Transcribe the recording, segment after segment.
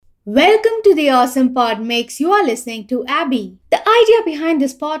Welcome to the Awesome Pod Mix. You are listening to Abby. The idea behind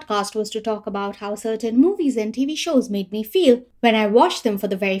this podcast was to talk about how certain movies and TV shows made me feel when I watched them for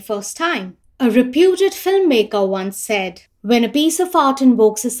the very first time. A reputed filmmaker once said, "When a piece of art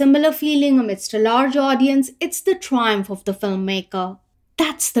invokes a similar feeling amidst a large audience, it's the triumph of the filmmaker."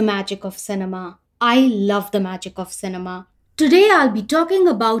 That's the magic of cinema. I love the magic of cinema. Today I'll be talking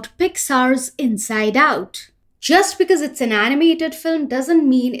about Pixar's Inside Out. Just because it's an animated film doesn't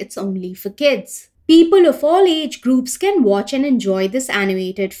mean it's only for kids. People of all age groups can watch and enjoy this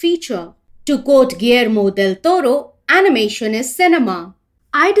animated feature. To quote Guillermo del Toro, animation is cinema.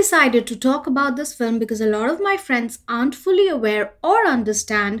 I decided to talk about this film because a lot of my friends aren't fully aware or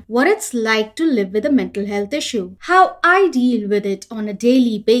understand what it's like to live with a mental health issue, how I deal with it on a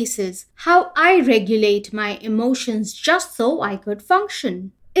daily basis, how I regulate my emotions just so I could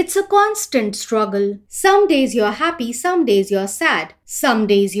function. It's a constant struggle. Some days you're happy, some days you're sad. Some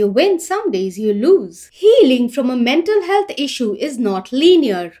days you win, some days you lose. Healing from a mental health issue is not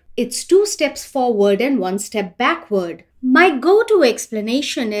linear. It's 2 steps forward and 1 step backward. My go-to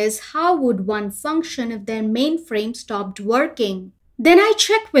explanation is, how would one function if their mainframe stopped working? Then I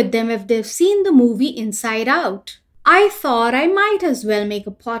check with them if they've seen the movie Inside Out. I thought I might as well make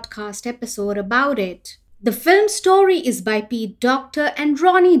a podcast episode about it. The film story is by Pete Docter and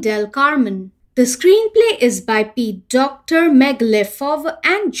Ronnie Del Carmen. The screenplay is by Pete Docter, Meg Lefauve,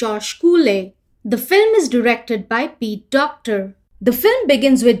 and Josh Cooley. The film is directed by Pete Docter. The film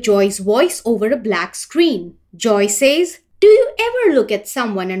begins with Joy's voice over a black screen. Joy says, "Do you ever look at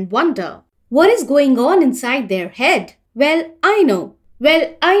someone and wonder what is going on inside their head? Well, I know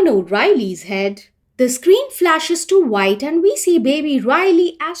Riley's head." The screen flashes to white and we see baby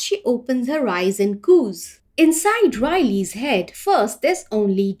Riley as she opens her eyes and coos. Inside Riley's head, first there's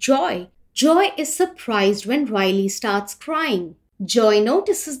only Joy. Joy is surprised when Riley starts crying. Joy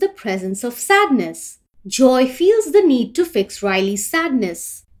notices the presence of sadness. Joy feels the need to fix Riley's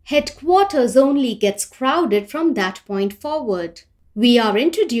sadness. Headquarters only gets crowded from that point forward. We are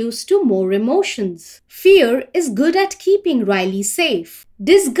introduced to more emotions. Fear is good at keeping Riley safe.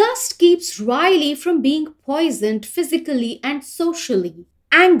 Disgust keeps Riley from being poisoned physically and socially.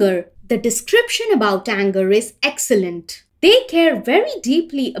 Anger. The description about anger is excellent. They care very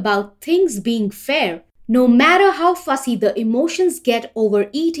deeply about things being fair, no matter how fussy the emotions get over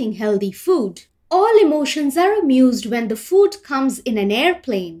eating healthy food. All emotions are amused when the food comes in an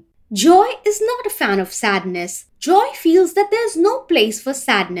airplane. Joy is not a fan of sadness. Joy feels that there's no place for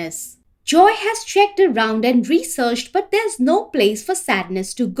sadness. Joy has checked around and researched, but there's no place for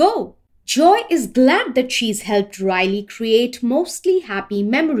sadness to go. Joy is glad that she's helped Riley create mostly happy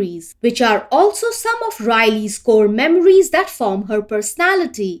memories, which are also some of Riley's core memories that form her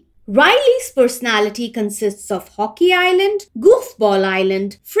personality. Riley's personality consists of Hockey Island, Goofball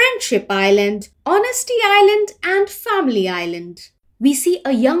Island, Friendship Island, Honesty Island, and Family Island. We see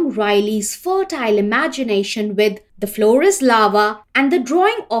a young Riley's fertile imagination with "The floor is lava" and the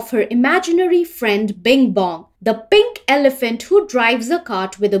drawing of her imaginary friend Bing Bong, the pink elephant who drives a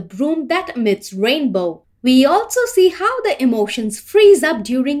cart with a broom that emits rainbow. We also see how the emotions freeze up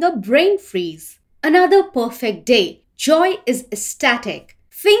during a brain freeze. Another perfect day. Joy is ecstatic.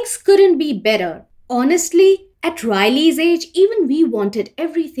 Things couldn't be better. Honestly, at Riley's age, even we wanted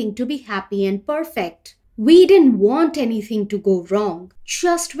everything to be happy and perfect. We didn't want anything to go wrong.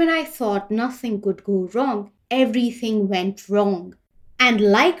 Just when I thought nothing could go wrong, everything went wrong. And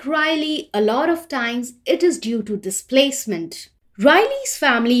like Riley, a lot of times it is due to displacement. Riley's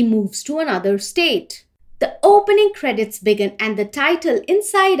family moves to another state. The opening credits begin and the title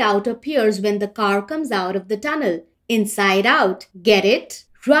Inside Out appears when the car comes out of the tunnel. Inside Out, get it?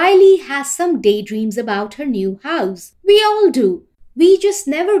 Riley has some daydreams about her new house. We all do. We just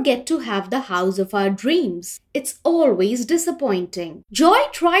never get to have the house of our dreams. It's always disappointing. Joy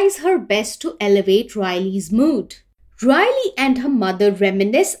tries her best to elevate Riley's mood. Riley and her mother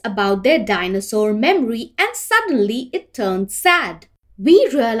reminisce about their dinosaur memory and suddenly it turns sad. We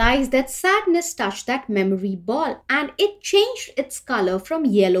realize that sadness touched that memory ball and it changed its color from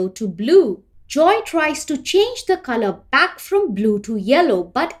yellow to blue. Joy tries to change the color back from blue to yellow,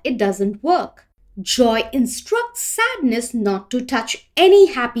 but it doesn't work. Joy instructs sadness not to touch any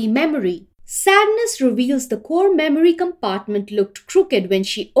happy memory. Sadness reveals the core memory compartment looked crooked when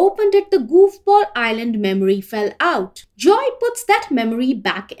she opened it. The Goofball Island memory fell out. Joy puts that memory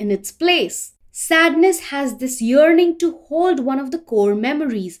back in its place. Sadness has this yearning to hold one of the core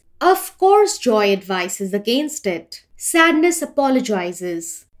memories. Of course, Joy advises against it. Sadness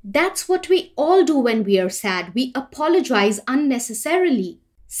apologizes. That's what we all do when we are sad. We apologize unnecessarily.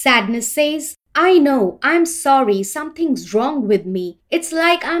 Sadness says, I know, I'm sorry, something's wrong with me. It's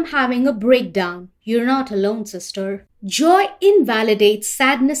like I'm having a breakdown. You're not alone, sister. Joy invalidates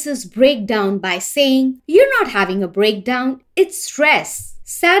Sadness's breakdown by saying, You're not having a breakdown, it's stress.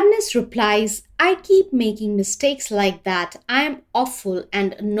 Sadness replies, I keep making mistakes like that. I am awful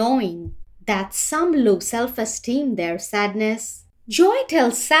and annoying. That's some low self esteem there, Sadness. Joy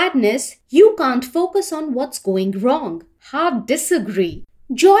tells Sadness, You can't focus on what's going wrong. Hard disagree.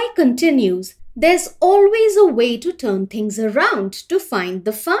 Joy continues, There's always a way to turn things around to find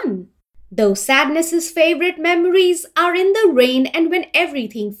the fun. Though Sadness's favorite memories are in the rain and when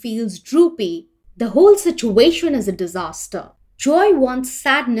everything feels droopy, the whole situation is a disaster. Joy wants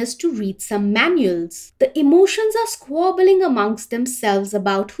Sadness to read some manuals. The emotions are squabbling amongst themselves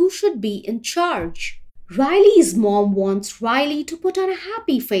about who should be in charge. Riley's mom wants Riley to put on a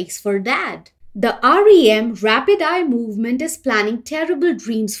happy face for Dad. The REM rapid eye movement is planning terrible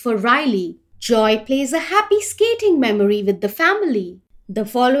dreams for Riley. Joy plays a happy skating memory with the family. The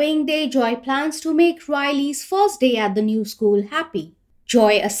following day, Joy plans to make Riley's first day at the new school happy.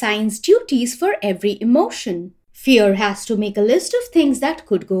 Joy assigns duties for every emotion. Fear has to make a list of things that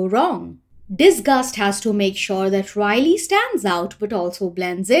could go wrong. Disgust has to make sure that Riley stands out but also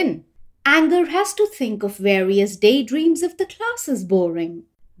blends in. Anger has to think of various daydreams if the class is boring.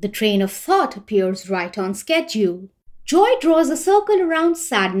 The train of thought appears right on schedule. Joy draws a circle around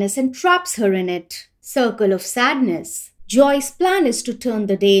Sadness and traps her in it. Circle of Sadness. Joy's plan is to turn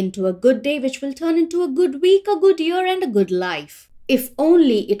the day into a good day, which will turn into a good week, a good year, and a good life. If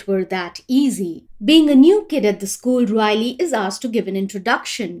only it were that easy. Being a new kid at the school, Riley is asked to give an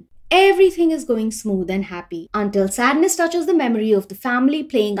introduction. Everything is going smooth and happy until Sadness touches the memory of the family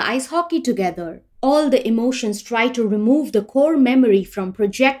playing ice hockey together. All the emotions try to remove the core memory from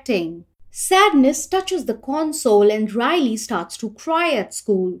projecting. Sadness touches the console and Riley starts to cry at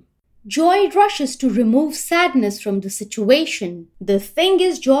school. Joy rushes to remove Sadness from the situation. The thing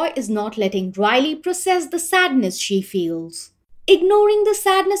is, Joy is not letting Riley process the sadness she feels. Ignoring the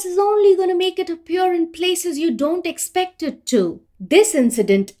sadness is only going to make it appear in places you don't expect it to. This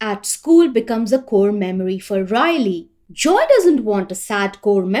incident at school becomes a core memory for Riley. Joy doesn't want a sad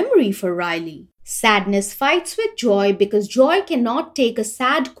core memory for Riley. Sadness fights with Joy because Joy cannot take a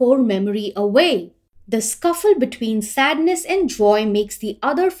sad core memory away. The scuffle between Sadness and Joy makes the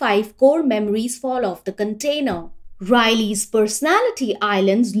other 5 core memories fall off the container. Riley's personality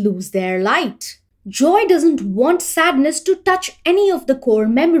islands lose their light. Joy doesn't want Sadness to touch any of the core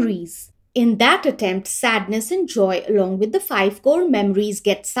memories. In that attempt, Sadness and Joy, along with the 5 core memories,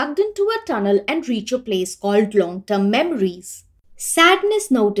 get sucked into a tunnel and reach a place called long-term memories. Sadness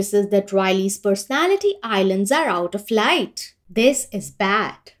notices that Riley's personality islands are out of light. This is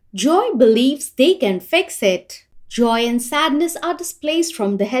bad. Joy believes they can fix it. Joy and Sadness are displaced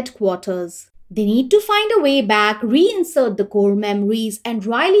from the headquarters. They need to find a way back, reinsert the core memories, and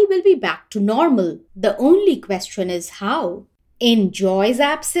Riley will be back to normal. The only question is how. In Joy's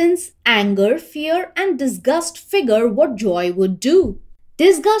absence, anger, fear, and disgust figure what Joy would do.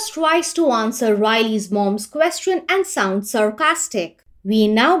 Disgust tries to answer Riley's mom's question and sounds sarcastic. We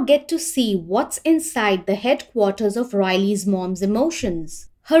now get to see what's inside the headquarters of Riley's mom's emotions.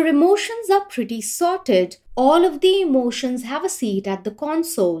 Her emotions are pretty sorted. All of the emotions have a seat at the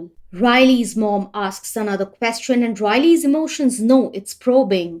console. Riley's mom asks another question and Riley's emotions know it's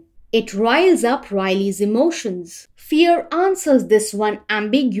probing. It riles up Riley's emotions. Fear answers this one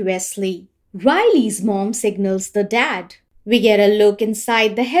ambiguously. Riley's mom signals the dad. We get a look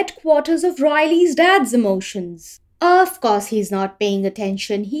inside the headquarters of Riley's dad's emotions. Of course he's not paying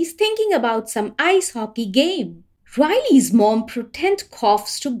attention. He's thinking about some ice hockey game. Riley's mom pretend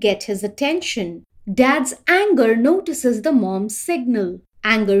coughs to get his attention. Dad's anger notices the mom's signal.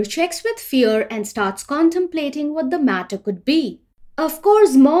 Anger checks with fear and starts contemplating what the matter could be. Of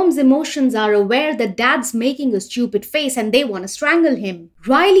course, mom's emotions are aware that dad's making a stupid face and they want to strangle him.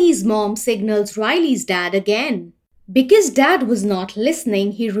 Riley's mom signals Riley's dad again. Because dad was not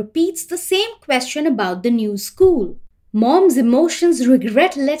listening, he repeats the same question about the new school. Mom's emotions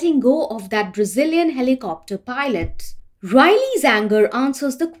regret letting go of that Brazilian helicopter pilot. Riley's anger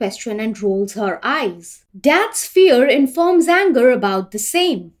answers the question and rolls her eyes. Dad's fear informs anger about the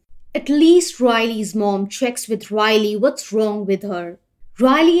same. At least Riley's mom checks with Riley what's wrong with her.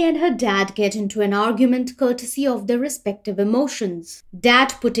 Riley and her dad get into an argument courtesy of their respective emotions.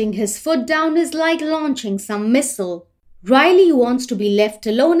 Dad putting his foot down is like launching some missile. Riley wants to be left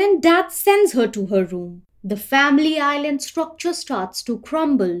alone and Dad sends her to her room. The family island structure starts to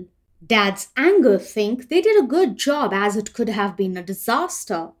crumble. Dad's anger thinks they did a good job as it could have been a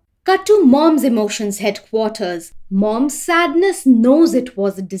disaster. Cut to Mom's emotions headquarters. Mom's sadness knows it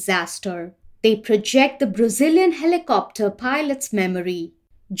was a disaster. They project the Brazilian helicopter pilot's memory.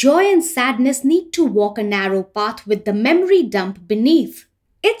 Joy and sadness need to walk a narrow path with the memory dump beneath.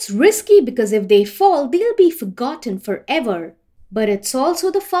 It's risky because if they fall, they'll be forgotten forever. But it's also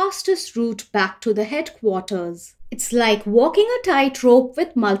the fastest route back to the headquarters. It's like walking a tightrope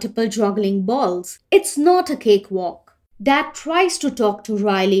with multiple juggling balls. It's not a cakewalk. Dad tries to talk to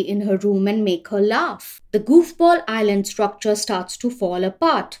Riley in her room and make her laugh. The Goofball Island structure starts to fall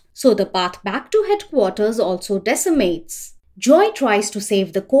apart, so the path back to headquarters also decimates. Joy tries to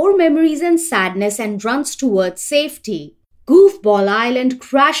save the core memories and sadness and runs towards safety. Goofball Island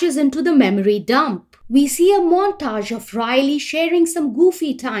crashes into the memory dump. We see a montage of Riley sharing some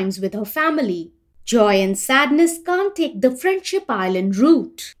goofy times with her family. Joy and sadness can't take the Friendship Island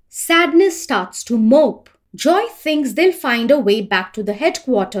route. Sadness starts to mope. Joy thinks they'll find a way back to the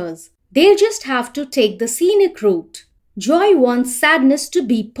headquarters. They'll just have to take the scenic route. Joy wants sadness to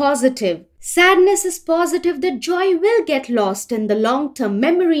be positive. Sadness is positive that Joy will get lost in the long-term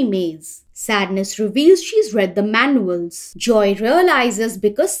memory maze. Sadness reveals she's read the manuals. Joy realizes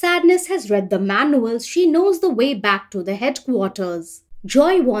because Sadness has read the manuals, she knows the way back to the headquarters.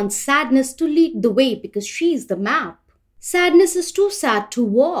 Joy wants Sadness to lead the way because she's the map. Sadness is too sad to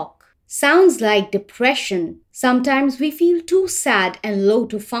walk. Sounds like depression. Sometimes we feel too sad and low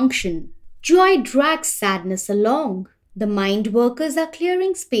to function. Joy drags sadness along. The mind workers are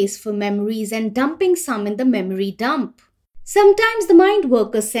clearing space for memories and dumping some in the memory dump. Sometimes the mind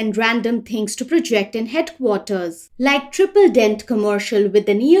workers send random things to project in headquarters, like Triple Dent commercial with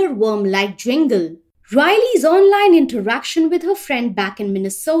an earworm-like jingle. Riley's online interaction with her friend back in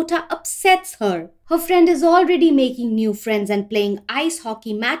Minnesota upsets her. Her friend is already making new friends and playing ice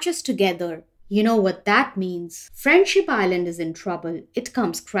hockey matches together. You know what that means. Friendship Island is in trouble. It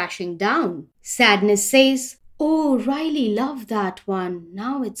comes crashing down. Sadness says, "Oh, Riley loved that one.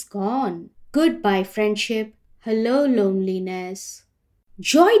 Now it's gone. Goodbye, friendship. Hello, loneliness."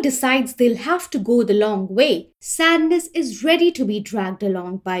 Joy decides they'll have to go the long way. Sadness is ready to be dragged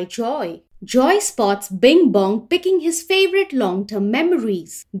along by Joy. Joy spots Bing Bong picking his favorite long-term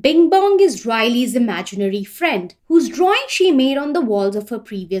memories. Bing Bong is Riley's imaginary friend, whose drawing she made on the walls of her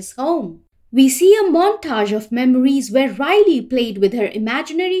previous home. We see a montage of memories where Riley played with her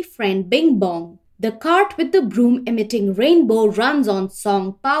imaginary friend Bing Bong. The cart with the broom emitting rainbow runs on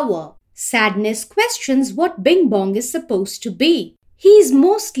song power. Sadness questions what Bing Bong is supposed to be. He's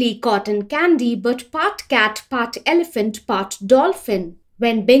mostly cotton candy, but part cat, part elephant, part dolphin.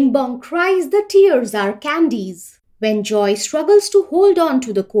 When Bing Bong cries, the tears are candies. When Joy struggles to hold on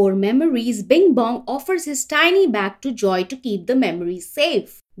to the core memories, Bing Bong offers his tiny bag to Joy to keep the memories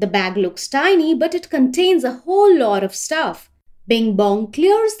safe. The bag looks tiny, but it contains a whole lot of stuff. Bing Bong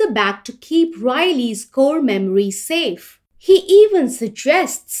clears the bag to keep Riley's core memories safe. He even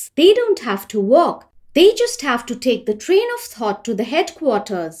suggests they don't have to walk. They just have to take the train of thought to the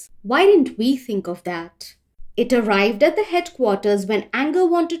headquarters. Why didn't we think of that? It arrived at the headquarters when Anger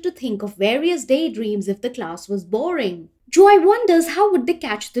wanted to think of various daydreams if the class was boring. Joy wonders how would they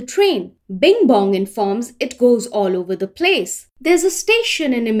catch the train. Bing Bong informs it goes all over the place. There's a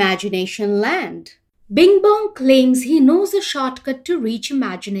station in Imagination Land. Bing Bong claims he knows a shortcut to reach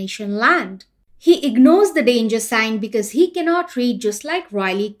Imagination Land. He ignores the danger sign because he cannot read just like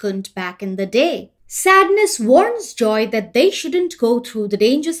Riley couldn't back in the day. Sadness warns Joy that they shouldn't go through the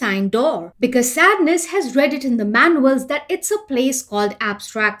danger sign door because Sadness has read it in the manuals that it's a place called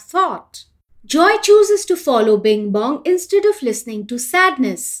Abstract Thought. Joy chooses to follow Bing Bong instead of listening to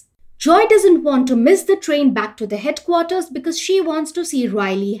Sadness. Joy doesn't want to miss the train back to the headquarters because she wants to see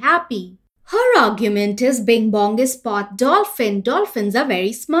Riley happy. Her argument is Bing Bong is part dolphin. Dolphins are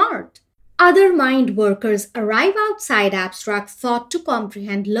very smart. Other mind workers arrive outside Abstract Thought to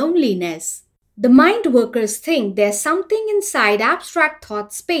comprehend loneliness. The mind workers think there's something inside Abstract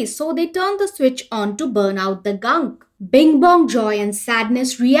Thought space, so they turn the switch on to burn out the gunk. Bing Bong, Joy, and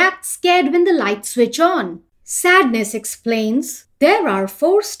Sadness react scared when the lights switch on. Sadness explains there are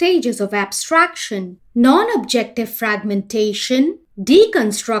 4 stages of abstraction: non-objective fragmentation,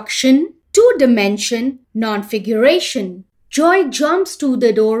 deconstruction, two-dimension, non-figuration. Joy jumps to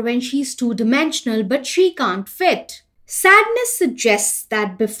the door when she's two-dimensional, but she can't fit. Sadness suggests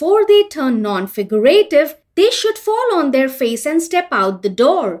that before they turn non-figurative, they should fall on their face and step out the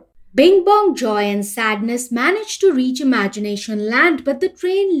door. Bing Bong, Joy, and Sadness manage to reach Imagination Land, but the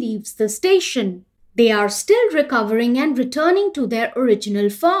train leaves the station. They are still recovering and returning to their original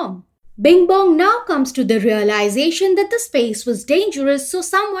form. Bing Bong now comes to the realization that the space was dangerous, so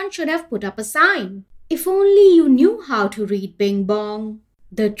someone should have put up a sign. If only you knew how to read, Bing Bong.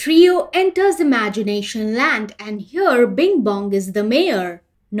 The trio enters Imagination Land, and here Bing Bong is the mayor.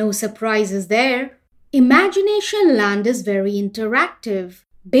 No surprises there. Imagination Land is very interactive.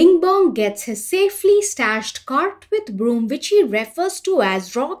 Bing Bong gets his safely stashed cart with broom, which he refers to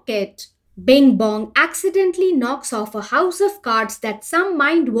as Rocket. Bing Bong accidentally knocks off a house of cards that some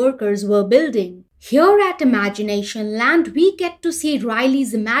mind workers were building. Here at Imagination Land, we get to see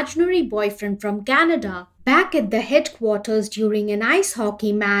Riley's imaginary boyfriend from Canada. Back at the headquarters during an ice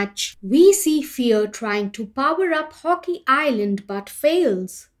hockey match, we see Fear trying to power up Hockey Island but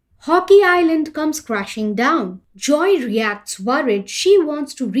fails. Hockey Island comes crashing down. Joy reacts worried. She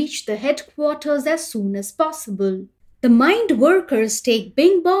wants to reach the headquarters as soon as possible. The mind workers take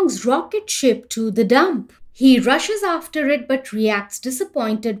Bing Bong's rocket ship to the dump. He rushes after it but reacts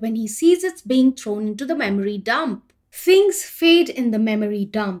disappointed when he sees it's being thrown into the memory dump. Things fade in the memory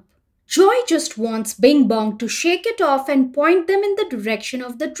dump. Joy just wants Bing Bong to shake it off and point them in the direction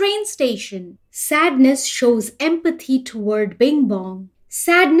of the train station. Sadness shows empathy toward Bing Bong.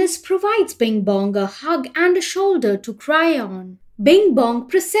 Sadness provides Bing Bong a hug and a shoulder to cry on. Bing Bong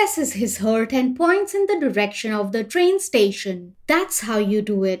processes his hurt and points in the direction of the train station. That's how you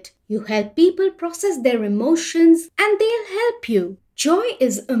do it. You help people process their emotions and they'll help you. Joy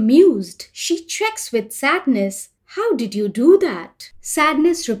is amused. She checks with Sadness. How did you do that?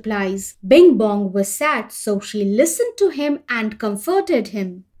 Sadness replies, Bing Bong was sad, so she listened to him and comforted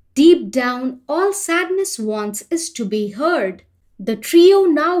him. Deep down, all Sadness wants is to be heard. The trio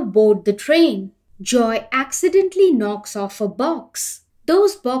now board the train. Joy accidentally knocks off a box.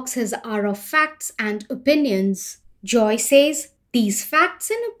 Those boxes are of facts and opinions. Joy says, these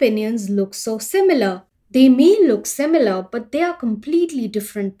facts and opinions look so similar. They may look similar, but they are completely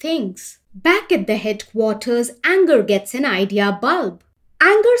different things. Back at the headquarters, Anger gets an idea bulb.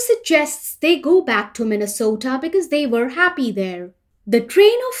 Anger suggests they go back to Minnesota because they were happy there. The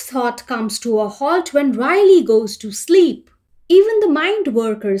train of thought comes to a halt when Riley goes to sleep. Even the mind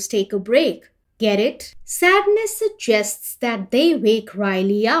workers take a break. Get it? Sadness suggests that they wake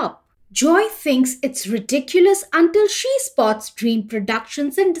Riley up. Joy thinks it's ridiculous until she spots Dream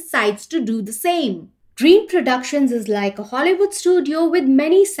Productions and decides to do the same. Dream Productions is like a Hollywood studio with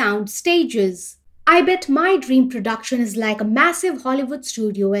many sound stages. I bet my dream production is like a massive Hollywood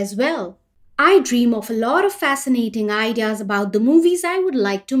studio as well. I dream of a lot of fascinating ideas about the movies I would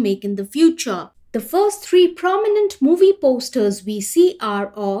like to make in the future. The first 3 prominent movie posters we see are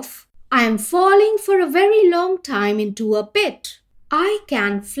of I am falling for a very long time into a pit. I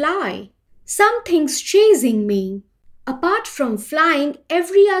can fly. Something's chasing me. Apart from flying,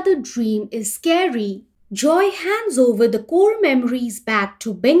 every other dream is scary. Joy hands over the core memories back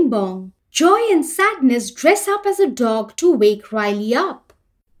to Bing Bong. Joy and Sadness dress up as a dog to wake Riley up.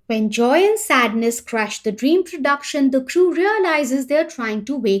 When Joy and Sadness crash the dream production, the crew realizes they're trying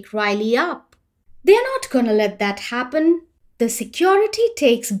to wake Riley up. They're not gonna let that happen. The security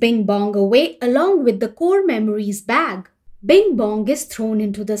takes Bing Bong away along with the core memories bag. Bing Bong is thrown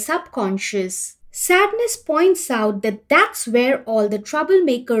into the subconscious. Sadness points out that that's where all the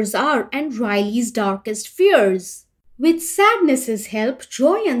troublemakers are and Riley's darkest fears. With Sadness's help,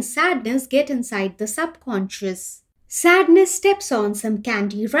 Joy and Sadness get inside the subconscious. Sadness steps on some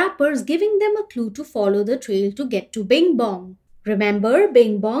candy wrappers, giving them a clue to follow the trail to get to Bing Bong. Remember,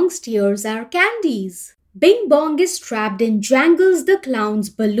 Bing Bong's tears are candies. Bing Bong is trapped in Jangles the Clown's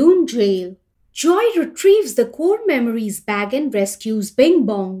balloon jail. Joy retrieves the core memories bag and rescues Bing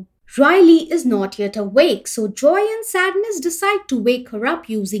Bong. Riley is not yet awake, so Joy and Sadness decide to wake her up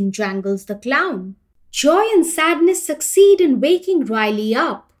using Jangles the Clown. Joy and Sadness succeed in waking Riley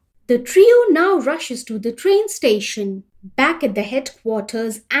up. The trio now rushes to the train station. Back at the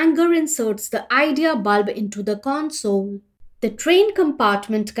headquarters, Anger inserts the idea bulb into the console. The train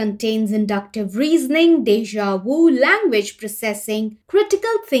compartment contains inductive reasoning, déjà vu, language processing, critical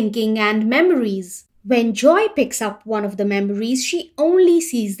thinking, and memories. When Joy picks up one of the memories, she only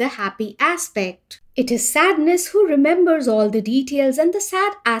sees the happy aspect. It is Sadness who remembers all the details and the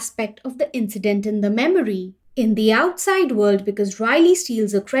sad aspect of the incident in the memory. In the outside world, because Riley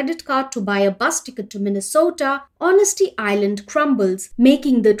steals a credit card to buy a bus ticket to Minnesota, Honesty Island crumbles,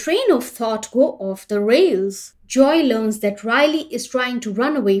 making the train of thought go off the rails. Joy learns that Riley is trying to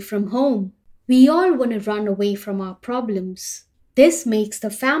run away from home. We all want to run away from our problems. This makes the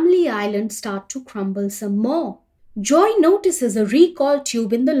family island start to crumble some more. Joy notices a recall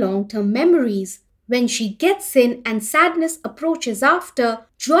tube in the long-term memories. When she gets in and Sadness approaches after,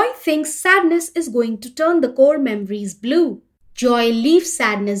 Joy thinks Sadness is going to turn the core memories blue. Joy leaves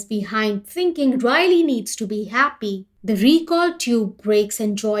Sadness behind, thinking Riley needs to be happy. The recall tube breaks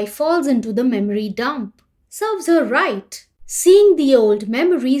and Joy falls into the memory dump. Serves her right. Seeing the old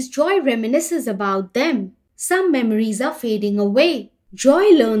memories, Joy reminisces about them. Some memories are fading away. Joy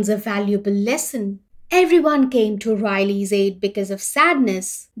learns a valuable lesson. Everyone came to Riley's aid because of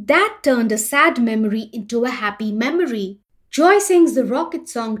sadness. That turned a sad memory into a happy memory. Joy sings the rocket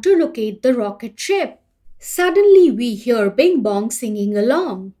song to locate the rocket ship. Suddenly, we hear Bing Bong singing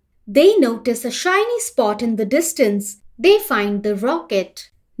along. They notice a shiny spot in the distance. They find the rocket.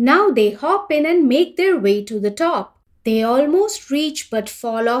 Now they hop in and make their way to the top. They almost reach but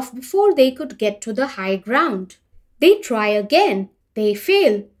fall off before they could get to the high ground. They try again. They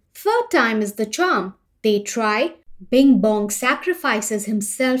fail. Third time is the charm. They try. Bing Bong sacrifices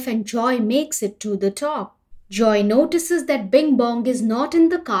himself and Joy makes it to the top. Joy notices that Bing Bong is not in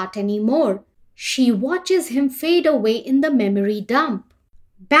the cart anymore. She watches him fade away in the memory dump.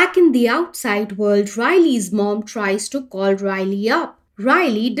 Back in the outside world, Riley's mom tries to call Riley up.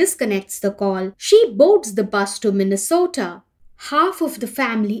 Riley disconnects the call. She boards the bus to Minnesota. Half of the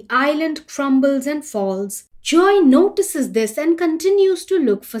family island crumbles and falls. Joy notices this and continues to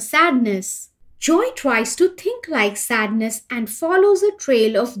look for sadness. Joy tries to think like sadness and follows a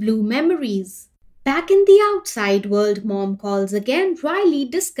trail of blue memories. Back in the outside world, Mom calls again. Riley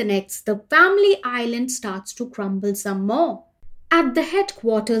disconnects. The family island starts to crumble some more. At the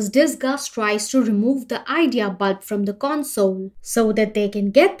headquarters, Disgust tries to remove the idea bulb from the console so that they can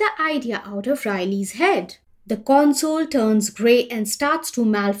get the idea out of Riley's head. The console turns grey and starts to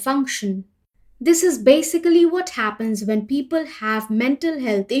malfunction. This is basically what happens when people have mental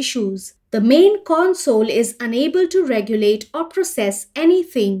health issues. The main console is unable to regulate or process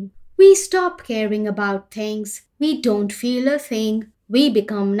anything. We stop caring about things. We don't feel a thing. We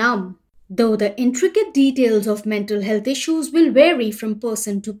become numb. Though the intricate details of mental health issues will vary from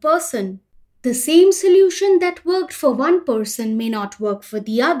person to person. The same solution that worked for one person may not work for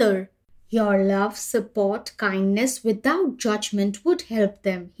the other. Your love, support, kindness without judgment would help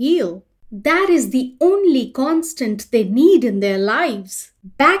them heal. That is the only constant they need in their lives.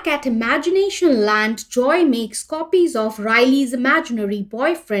 Back at Imagination Land, Joy makes copies of Riley's imaginary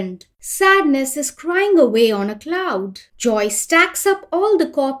boyfriend. Sadness is crying away on a cloud. Joy stacks up all the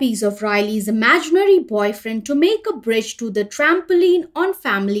copies of Riley's imaginary boyfriend to make a bridge to the trampoline on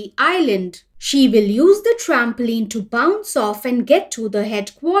Family Island. She will use the trampoline to bounce off and get to the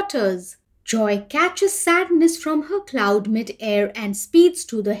headquarters. Joy catches sadness from her cloud mid-air and speeds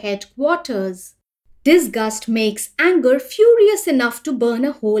to the headquarters. Disgust makes anger furious enough to burn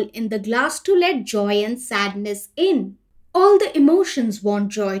a hole in the glass to let joy and sadness in. All the emotions want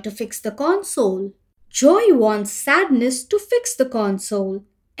Joy to fix the console. Joy wants sadness to fix the console.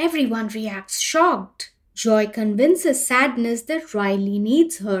 Everyone reacts shocked. Joy convinces sadness that Riley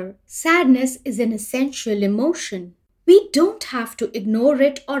needs her. Sadness is an essential emotion. We don't have to ignore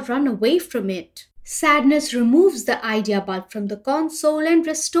it or run away from it. Sadness removes the idea bulb from the console and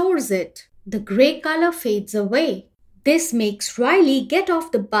restores it. The grey color fades away. This makes Riley get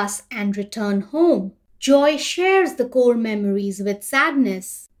off the bus and return home. Joy shares the core memories with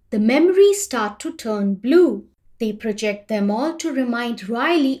sadness. The memories start to turn blue. They project them all to remind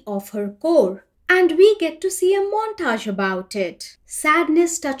Riley of her core. And we get to see a montage about it.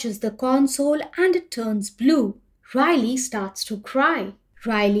 Sadness touches the console and it turns blue. Riley starts to cry.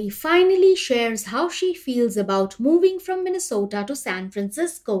 Riley finally shares how she feels about moving from Minnesota to San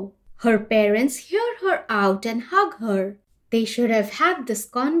Francisco. Her parents hear her out and hug her. They should have had this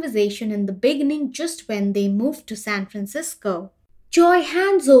conversation in the beginning just when they moved to San Francisco. Joy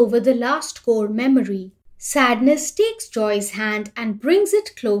hands over the last core memory. Sadness takes Joy's hand and brings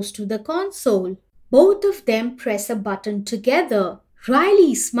it close to the console. Both of them press a button together.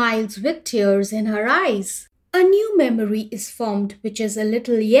 Riley smiles with tears in her eyes. A new memory is formed which is a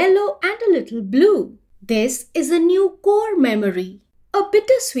little yellow and a little blue. This is a new core memory, a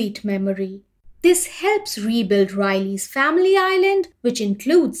bittersweet memory. This helps rebuild Riley's family island, which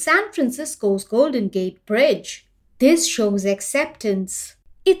includes San Francisco's Golden Gate Bridge. This shows acceptance.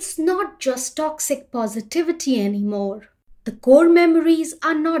 It's not just toxic positivity anymore. The core memories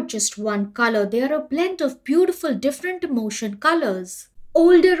are not just one color, they are a blend of beautiful different emotion colors.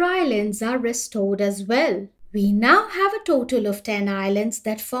 Older islands are restored as well. We now have a total of 10 islands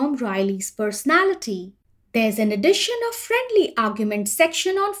that form Riley's personality. There's an addition of friendly argument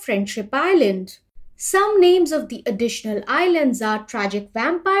section on Friendship Island. Some names of the additional islands are Tragic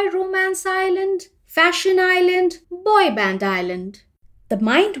Vampire Romance Island, Fashion Island, Boy Band Island. The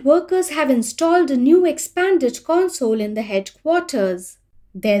Mind Workers have installed a new expanded console in the headquarters.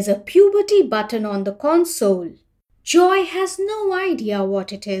 There's a puberty button on the console. Joy has no idea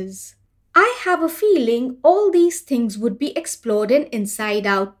what it is. I have a feeling all these things would be explored in Inside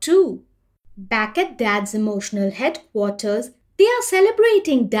Out too. Back at Dad's emotional headquarters, they are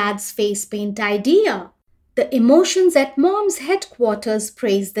celebrating Dad's face paint idea. The emotions at mom's headquarters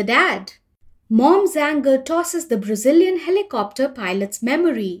praise the dad. Mom's anger tosses the Brazilian helicopter pilot's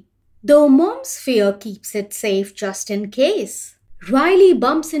memory, though mom's fear keeps it safe just in case. Riley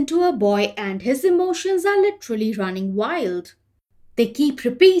bumps into a boy and his emotions are literally running wild. They keep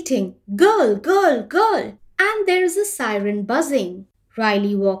repeating, "Girl, girl, girl," and there's a siren buzzing.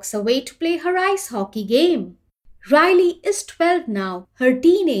 Riley walks away to play her ice hockey game. Riley is 12 now, her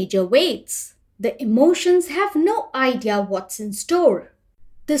teenager waits. The emotions have no idea what's in store.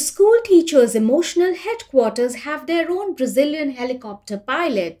 The school teacher's emotional headquarters have their own Brazilian helicopter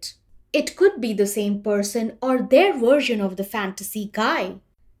pilot. It could be the same person or their version of the fantasy guy.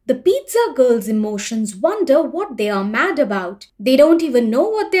 The pizza girl's emotions wonder what they are mad about. They don't even know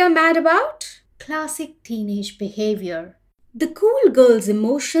what they are mad about. Classic teenage behavior. The cool girl's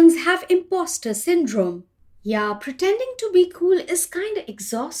emotions have imposter syndrome. Yeah, pretending to be cool is kinda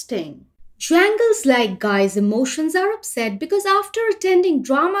exhausting. Jangles-like guys' emotions are upset because after attending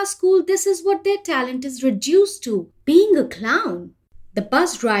drama school, this is what their talent is reduced to, being a clown. The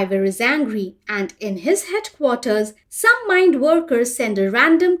bus driver is angry, and in his headquarters, some mind workers send a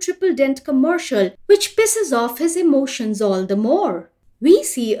random triple dent commercial which pisses off his emotions all the more. We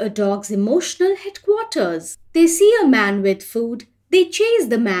see a dog's emotional headquarters. They see a man with food, they chase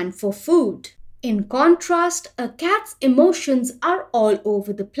the man for food. In contrast, a cat's emotions are all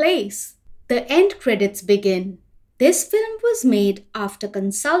over the place. The end credits begin. This film was made after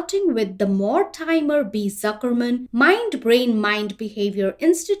consulting with the Mortimer B. Zuckerman Mind Brain Mind Behavior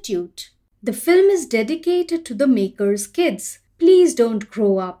Institute. The film is dedicated to the maker's kids. Please don't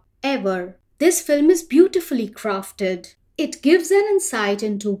grow up, ever. This film is beautifully crafted. It gives an insight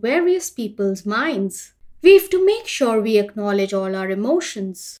into various people's minds. We have to make sure we acknowledge all our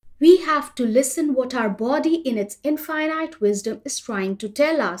emotions. We have to listen what our body in its infinite wisdom is trying to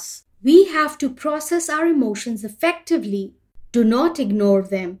tell us. We have to process our emotions effectively. Do not ignore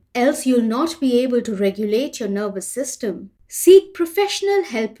them, else you'll not be able to regulate your nervous system. Seek professional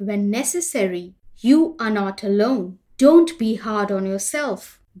help when necessary. You are not alone. Don't be hard on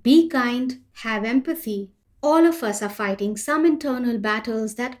yourself. Be kind, have empathy. All of us are fighting some internal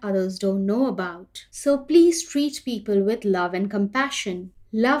battles that others don't know about. So please treat people with love and compassion.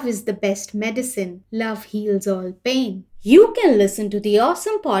 Love is the best medicine. Love heals all pain. You can listen to the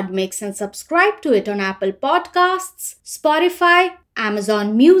Awesome Pod Mix and subscribe to it on Apple Podcasts, Spotify,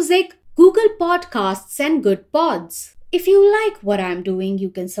 Amazon Music, Google Podcasts, and Good Pods. If you like what I'm doing,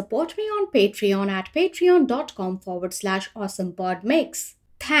 you can support me on Patreon at patreon.com/awesomepodmix.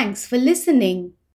 Thanks for listening.